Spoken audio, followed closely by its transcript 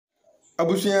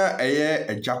Abusuya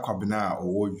Agya Kwabena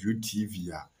of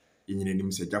UTV yenyine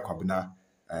nim se Agya Kwabena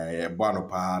ebo no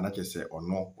pa na kyese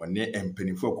ono wone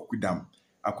empanifo akukudam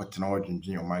akotena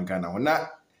odwendwen omanga na wona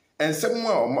ensem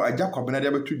a Agya Kwabena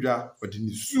de betudwa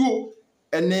odini suo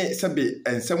ene sebe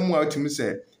ensem a otimi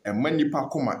se emanipa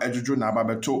koma edwodwo na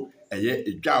ababeto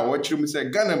edwa a wo kyerem se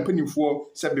Ghana mpanifo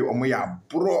sebe omo ya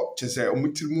bro kyese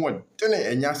omutirimu odene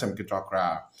enya asem ketwa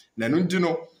kra na no ndi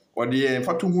no ode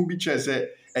mfato hu bi kyese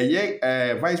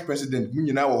vice president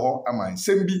munyina wo ho ama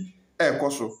sembi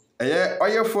ekoso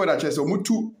oye for that chese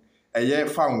omutu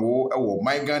fanwo ewo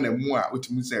my Ghana mu a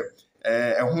otimu se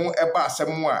ho eba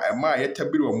asem a ema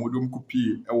tabiri wo modom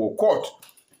kupi ewo court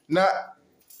na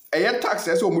tax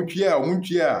ese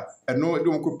omutua eno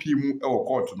dom kupi mu ewo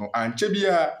court no anche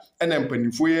bia ena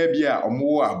mpanifo ya bia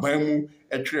omo aban mu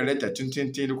etwere letter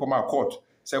tintintin de koma court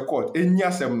se court enya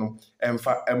asem no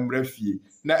emfa emra fie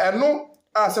na eno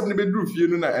asem ne bedru fie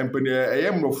no na empani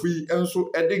mrofi enso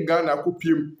ede Ghana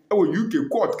kopiem ewo UK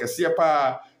court kese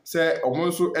pa se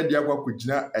omonso ede agwa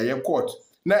kogina court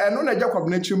na eno na Agya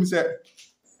Kwabena chim se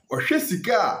ohwe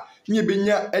sika nye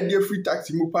benya ede free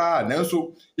tax mu pa na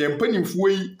enso ye mpanimfo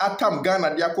yi atam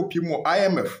Ghana de akopiem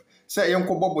IMF se ye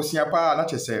nkobobosia pa na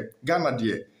chese Ghana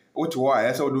de wote wo a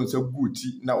yesa wodon se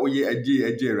guti na oye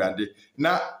ade erade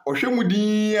na ohwe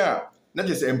mudin a na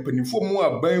chese mpanimfo mu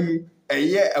aban mu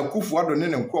akufu adone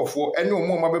ne nkrofo ene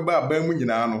omo mabeba aban mu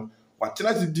nyina no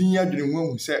watena se din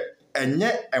adwene hu se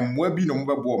enye emmoa bi no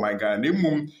mbebo my Ghana na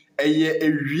mmom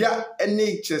ewia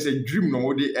ene chese dream no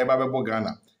mode eba bebo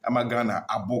Ghana ama Ghana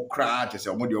abokra chese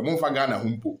omode omfa Ghana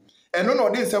humpo eno no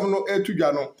de nsem no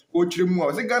etudwa no o kyeremu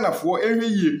a se Ghana fo ehwe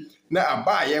yie na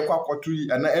aba ye kwakoto yi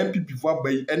na MPP fo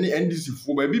abai ene NDC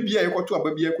fo ba bibia ye kwato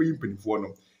aba bia kwayi mpanifo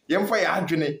no yemfa ya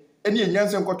adwene ene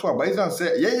enyanse nkoto aba izan se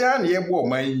ye ya na ye bo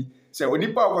oman se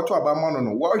onipa akoto abama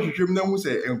no wo hwehwem na hu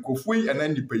se enkofu yi ana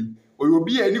nipa yi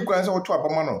oyobi ya ni kwan se oto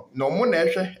abama no na omo na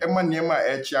ehwe ema niema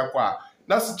echi akwa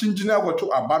na se chinjina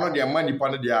akoto aba no de ema nipa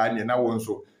no de ane na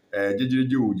wonso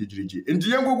jejereje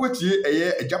ndi yengogotie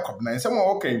Agya Kwabena nsem a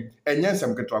okan enye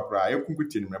nsem keto akra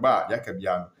yekunkutie ni ba yaka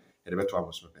bia no de beto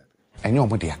aboso bebe enye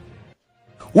omo dia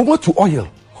we want to oil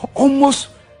almost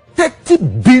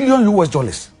 $30 billion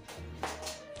US.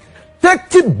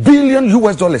 $30 billion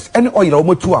US. Any oil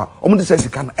almost the says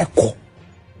can echo.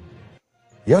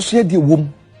 Yes, yeah, the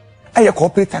womb. I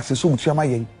corporate taxes so much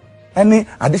any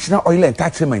additional oil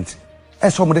entitlement.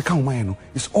 As some of the count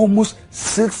is almost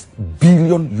 $6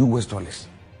 billion US.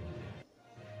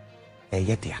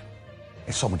 Yet, yeah,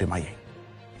 as some of the my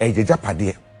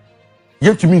Japade.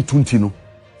 Yet to mean Tuntino,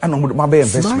 and on my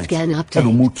investment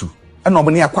and move to. And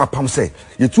normally I quite pam say,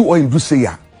 you two oil do say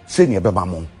ya, say near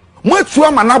Babamon. Smart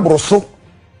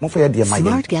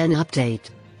Gan update.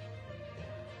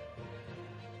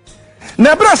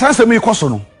 Nebras answer me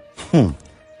question.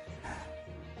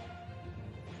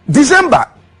 December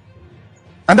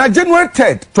and January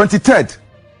 3rd, 23rd,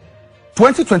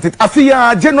 2020.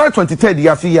 Afia January 23rd,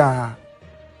 Afia.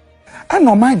 And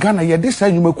no my Ghana ye this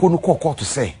time you may call to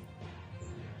say.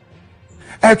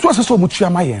 It was so much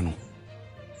yamayeno.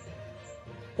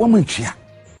 Woman chia.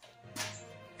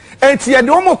 Enti ye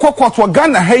de omo kokotwo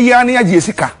Ghana ha yi ane agye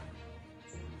sika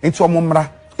enti omo mra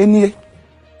enie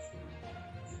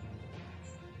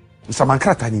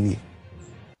nsamankrata ni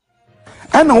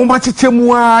ana wo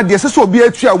machichemu a de sese obi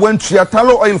atua wantua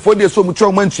talo oil for de so mutua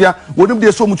wantua wonum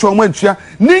de so mutua wantua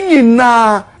ni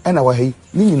nyina ana wa hai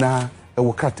ni nyina e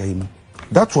wo krata yi mu.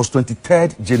 That was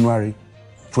 23rd January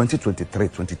 2023.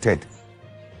 23rd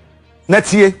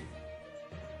netie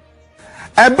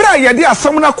ebra ye de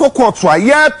asam na kokoto a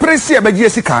ye presi ebegye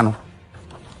sika no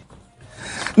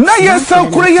na ye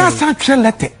san kure ya san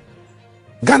twelete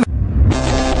Ghana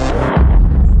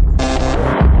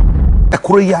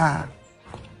kure ya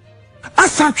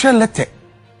asan twelete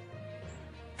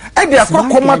e de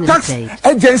akokoma tax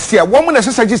agency a wo mo na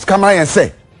sesa gis kamera yen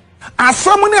say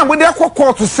asam ne abode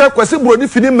akokoto se kwase brodi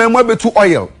fini memu abetu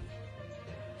oil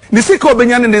ni sika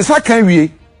obenya ne nsa kan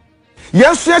wie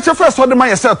yes ya chefe so de ma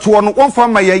yesa to no won fa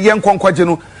ma ye nkonkwaje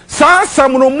no sa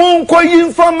sam no monko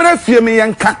yi fa mra fie me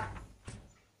yenka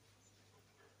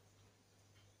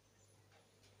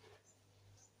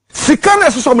sikana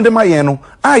so mo de ma yen no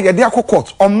a ye de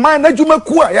akokot on man na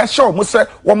dwumaku a ya hye mo se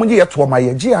wo mo ye to ma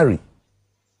ye giari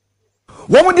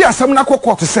wo mo de asam na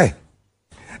akokot se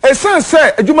esan se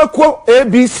adwumaku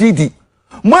ABCD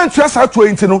mo antua sa to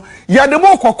enti no ya de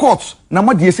mo kokot na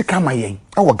mo de sika ma yen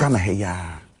a wo Ghana he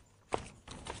ya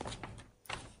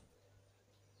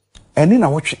eni na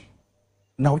wotwe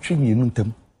nyenu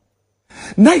ntam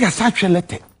na ya sa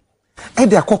twelete e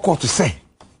de akokot say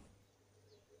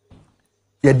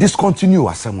ya discontinue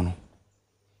asem no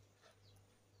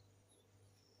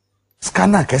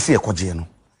scanner kese ekoje no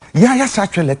ya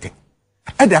satwe letter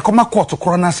e de akoma court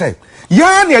corona say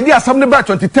ya na de asam ne ba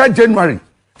 23 January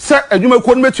say adwuma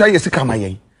ko no metua yesika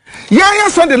mayen ya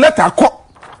send the letter akọ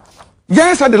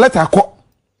ya send the letter akọ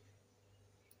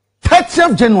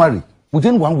 30th January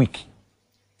within 1 week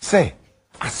say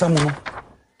asam no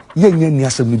yenye ni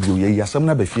asam ni bio ye asam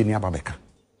na ba fie ni ababeka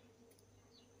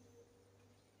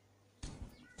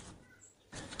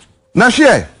na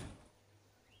share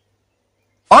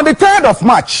on the 3rd of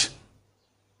March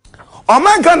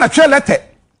Omanga na twa letter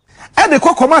e de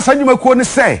kokoma asanyuma ko ni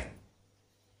say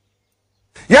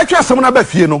ya twa asam na ba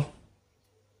fie no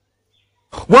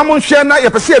wa mo hwe na ye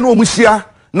pese na omuhia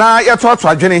na ye to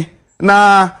adwene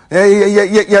na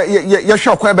ye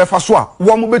hwe kwa be fa so a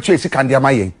wo mo betu esika ndi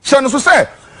amayen hwe no so say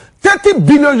 $30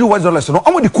 billion no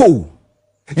omo di ko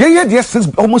ye de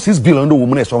almost 6 billion no wo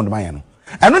mo na so ndi mayen no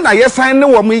eno na ye san ne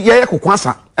wo mo ye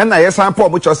kokwasa na ye san pa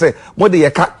mo cho say mo de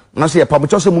ye ka na so ye pa mo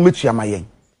cho say mo metu amayen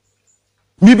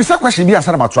mi bisa question bi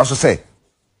answer ma to so say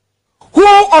who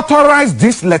authorized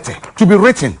this letter to be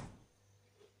written?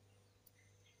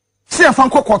 See a fan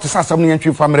court to some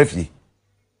entry family fee.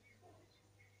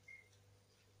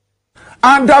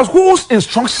 And that's whose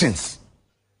instructions.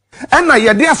 And now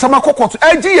you're there some court to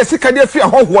AG Yesika de fear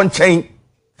how one chain.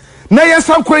 Now yes,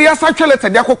 some queer such a letter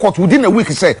their court within a week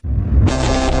say.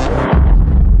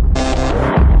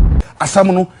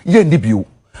 Asamuno ye debut.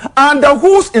 Under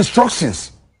whose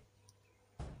instructions?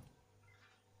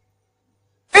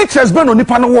 It has been on the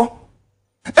panel.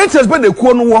 It has been the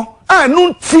corner war. I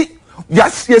no tea.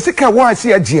 Yes, ka wa si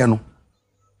agye no.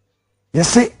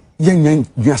 Yes, yen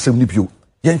asem ni bio.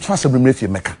 Yen twa asem mre fie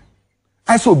meka.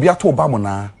 Ai so obi ato ba mo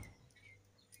na.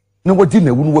 Na wodi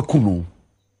na wu no wakunu.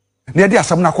 Na de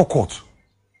asem na court.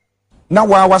 Na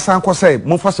wa wasan ko say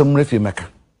mo fa asem mre fie meka.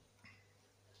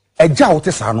 Agya wo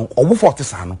te sa no, owo te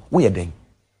sa no, wo ye den.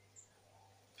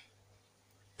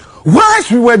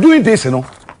 Whilst we were doing this, you know.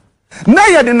 Na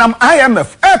ye de nam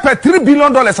IMF $3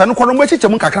 billion anu kono mo chiche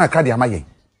mun kakra kakra de amaye.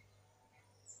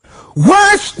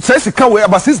 Why says it can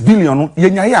about 6 billion? No, ya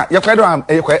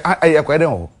kwede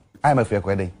o. IMF ya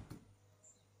kwede.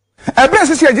 E be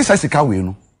sisi ya says it can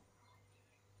no.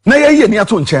 Na ye ni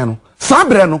ato nchen no.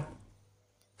 Sabre no.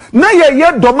 Na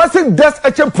ye domestic death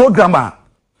HM programmer.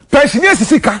 Pensioner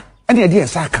sisika ene ye de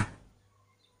saka.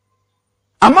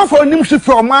 Amafo nim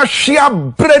hwe o ma hwea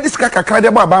bread sika kakra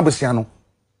de ba bambesia no.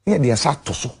 Ye de sa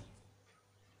to so.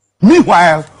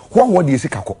 Meanwhile, what de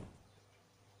sika ko?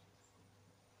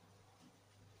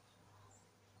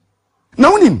 Na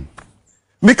unim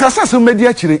mikasa so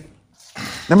media chire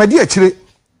na media chire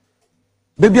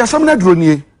bebi asam na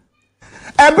dronie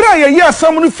ebra ye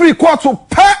asam no free court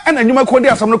pa na nyuma ko de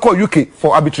asam no call UK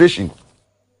for arbitration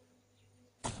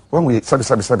when we sabi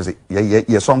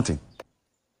ye something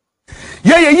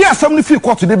ye asam no free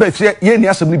court de ba fie ye ni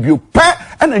asam no bio pa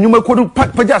na nyuma ko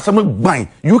pa ja asam gban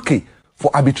UK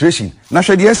for arbitration na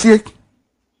hwe de asie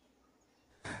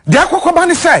de akokoba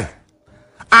ni say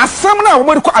asam na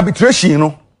wo ko arbitration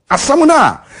no asam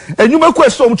na enyuma ko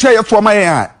esom twa ye to mayen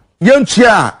a ye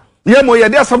ntua ye mo ye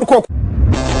de asam ko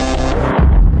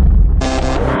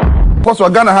so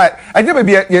Ghana ha anye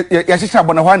be ye hyehyɛ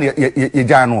abona hwa na ye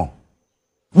gya no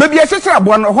be ye hyehyɛ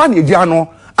abona hwa na ye gya no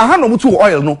aha no mutu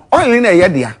oil na ye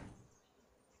dia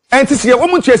enti se ye wo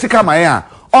mutu esika mayen a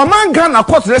oman Ghana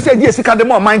court na se di esika de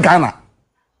mo oman Ghana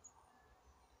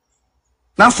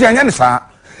na so anya ne saa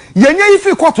yenye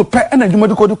ifi court to pay na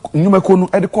dwuma ko no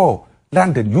e de call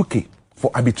London UK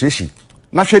for arbitration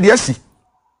na hwe de asi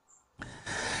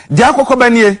de akokoba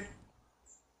nie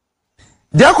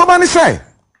de akoba ni say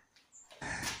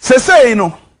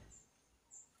no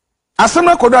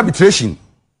asem ko do arbitration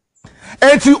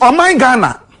enti oman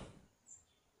Ghana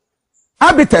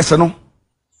arbiters no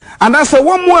and as a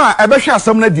one more e be hwe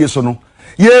asem na die so no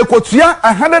ye kotua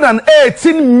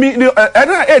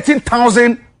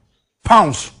 118,000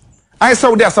 pounds. I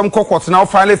saw there some cocots now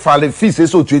file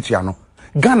fees so to no.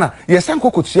 Ghana, yes, some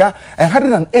cocotia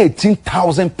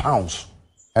 118,000 pounds.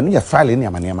 And you're filing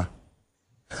your manema.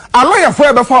 A lawyer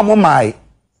for before my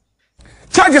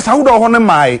charges how do on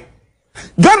my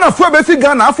Ghana for Bessie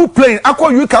Ghana for plane, I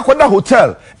call you Kakoda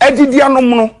Hotel,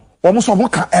 Edidiano, almost a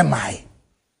mocha am I.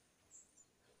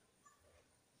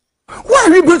 Why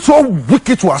are we being so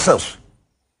wicked to ourselves?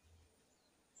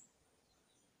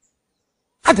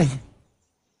 Are they?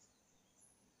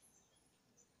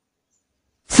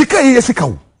 Sika ye sika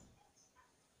wo.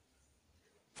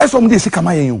 Eso mde sika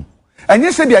mayen yo.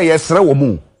 Enye se dia ye sere wo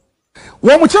mu.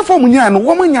 Wo mu chefo mu nya no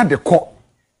wo mu nya de ko.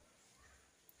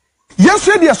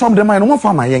 Yesu dia som de man no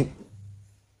fa mayen.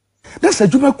 Na sa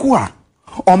dwuma ku a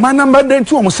o manamba den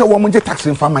ti wo mu se wo mu je tax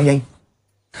mfa mayen.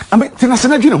 Ambe tina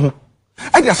sena dwene ho.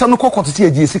 Ade asam no kokot ti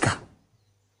agi esika.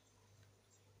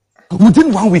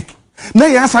 Within 1 week. Na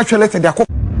ya asa twele te de akọ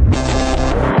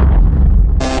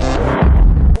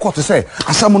to say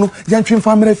asam no yantwe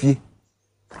mfa mra fie.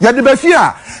 Ya de ba fie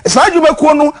a sa adwuma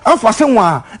kuo no amfa se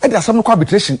nwa ade asam no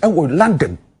arbitration e wo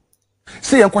London.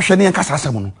 Say yan kwhwe ne yan kasa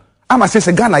asam no. Ama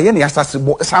se Ghana ye ne yasase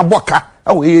bo sa boka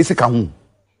awo ye esika ho.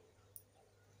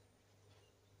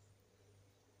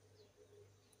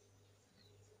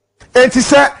 Eti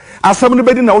se asam no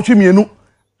bedi na wotwe mienu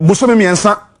bosome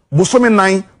miensa bosome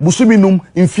nan bosome num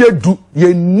mfie du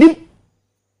ye nim.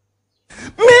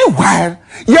 Meanwhile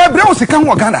ye bre o sika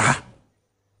ho Ghana ha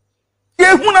ye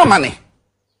huna mane.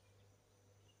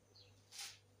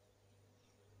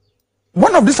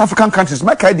 One of these African countries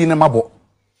make ID na mabo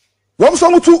wom so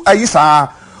mutu ayisa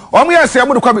wom ye se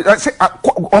mo de kwa se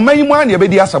oman mu an ye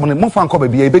bedi asam no mo fa nko ba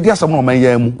bia ye bedi asam no oman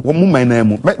ya mu wom mu man na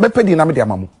mu be pedi na me de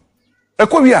amamo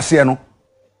ekọ wi ase no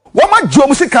wom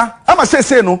adwo sika ama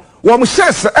se no wom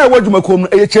shares e wadwuma kom no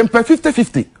e chempe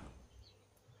 50-50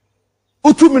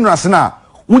 utu minerals na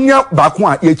wunya ba ko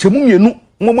a ye chemu mienu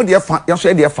mo de fa ya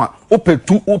so de fa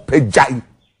opetu opejai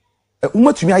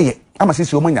umatumi aye ama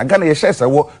se o manya Ghana ye shares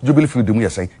wo Jubilee Field mu ye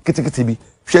sen kitikiti bi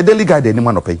hwe daily guide ni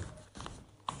manopay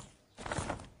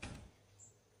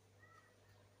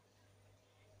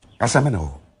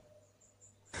asameno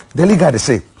daily guide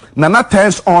say Nana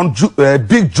turns on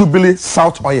big Jubilee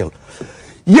South oil.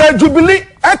 Ye Jubilee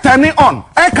turning on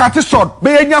cut sword be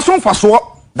nya so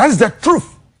mfaso. That is the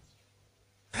truth.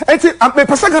 Enti me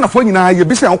pesa Ghana fo nyina ye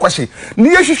bi se ankwahye ne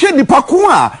ye hwehwe nipa ko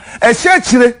a ehye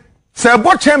akire se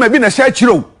bo chema bi na hye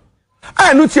akire o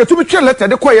a no tie to bi twe letter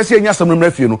de ko ye se nya asam no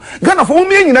mrafie no Ghana fo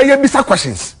me nyina ye bisa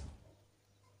questions.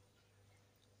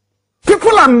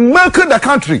 People are milking the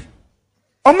country.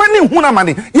 Omani huna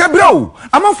mani ye bro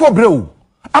amafo bro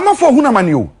amafo huna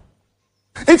mani o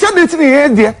enti adenti ne ye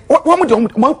de wo mo de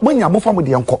manya amafo mo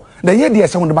de enko na ye de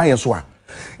ese wo de ba ye so a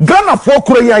Ghana fo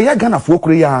kuro ya Ghana fo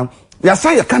kuro ya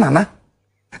say ye kanana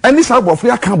ani sa bofo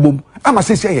ya kan bom ama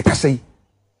se ye kasai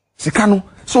sika no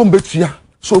so mbetua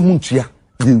so muntua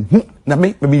ye hu na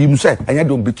me yim se anya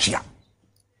de mbetua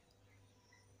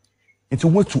enti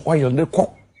wo tu oil ne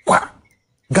kwa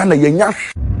Ghana ye nya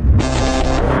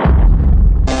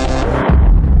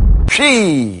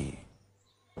she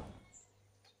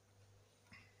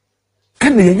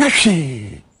can ye nya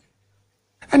she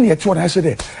and yet what I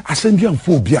said I send you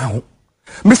for bia ho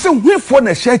me say we for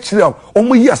na share kire o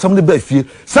mo yi asam de ba fie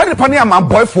say de pa ne am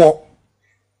boy for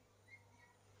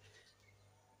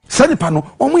say de pa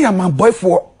no o mo ya man boy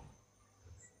for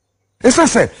esa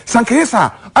say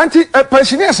sankesa anti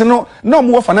pensioners no no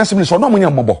mo finance minister no mo nya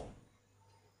mobo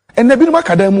en na binu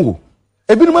makada mu o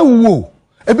ebinu mawuwo o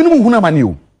ebinu huna mane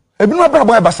o ebinu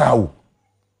abrabo e basa o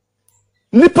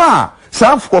nipa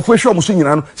sa for sure mo so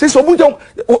nyina no say so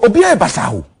obi e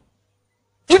basa o.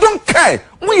 You don't care.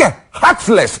 We are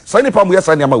heartless. Sani pa mu ya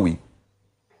sani amawi.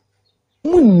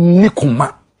 Mu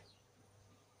nikuma.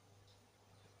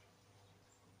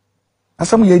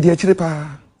 Asamu ye di akire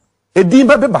pa. Edi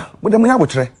ba beba. Mo de mo ya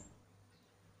botre.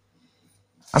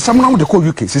 Asamu na mo de ko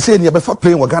UK. Sese ni e be fa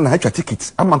plane wa Ghana hatwa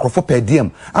tickets. Ama nkrofo per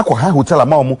diem. Akọ high hotel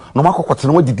ama omo. No makokote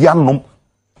no didi anom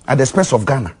at the expense of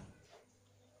Ghana.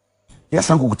 Yes,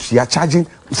 sanku tia charging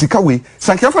sika we.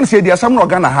 Sankia fa se di asamu no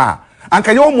Ghana ha.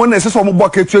 Anka yo mo na se so mo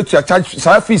boke tuatua charge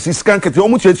sa fees scan kete yo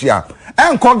mo tuatua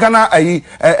enko Ghana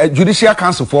judicial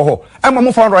council for ho ema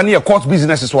mo fa run e court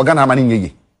businesses for Ghana mani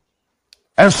nyeye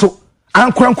enso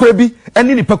ankorankora bi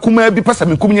eni nipa kuma bi pesa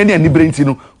menkum nya ne anibre nti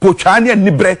no potwa ne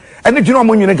anibre eni dwene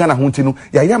mo nwene Ghana ho nti no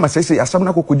ya ya masese asam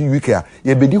na kokodi UK a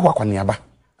ye bedi ho akwaneaba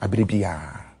abere bia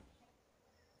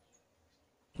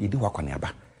ye di ho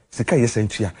akwaneaba sika ye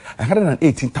sentua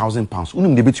 118,000 pounds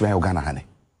unum de betua ya Ghana hane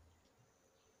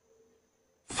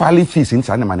Fali fees in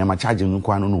China man charging no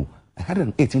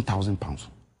 118,000 pounds.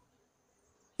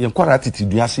 Yen kwara titi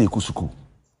dua se ekusuku.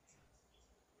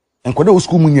 Enkwada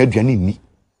osku munya aduane ni.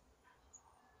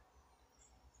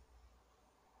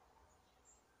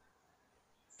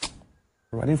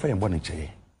 Rwani fa yembo ne cheye.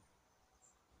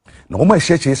 Na o ma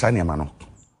hyeche sa ne ma no.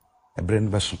 Ebre no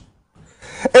beso.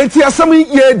 Enti asam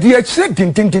ye di akire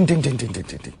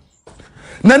tin.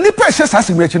 Na nipa hye sa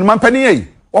asem akire no mampani yi.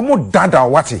 Omo dada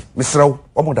wati misrew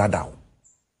omo dada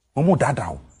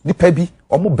nipa bi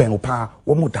omo ben pa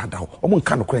omo dada omo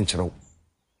nka no krenkyerɛw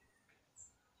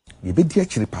ye bedi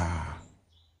akiri pa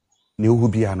ne ohu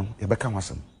bia no ye beka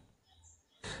wasem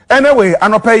anyway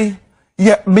anopai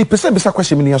ye me pese bisa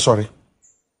question me ne sorry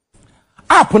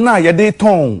app na ye de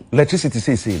ton electricity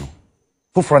say no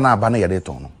foforo na aba na ye de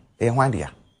ton no e hwan dia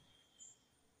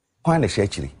hwan na hye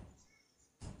akiri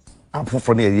am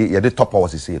for ne ye the top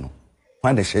was say no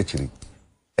when the share chiri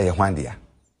when dia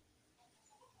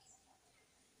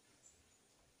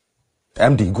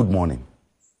MD, good morning.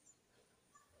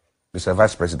 Mr.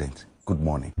 Vice President, good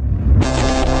morning.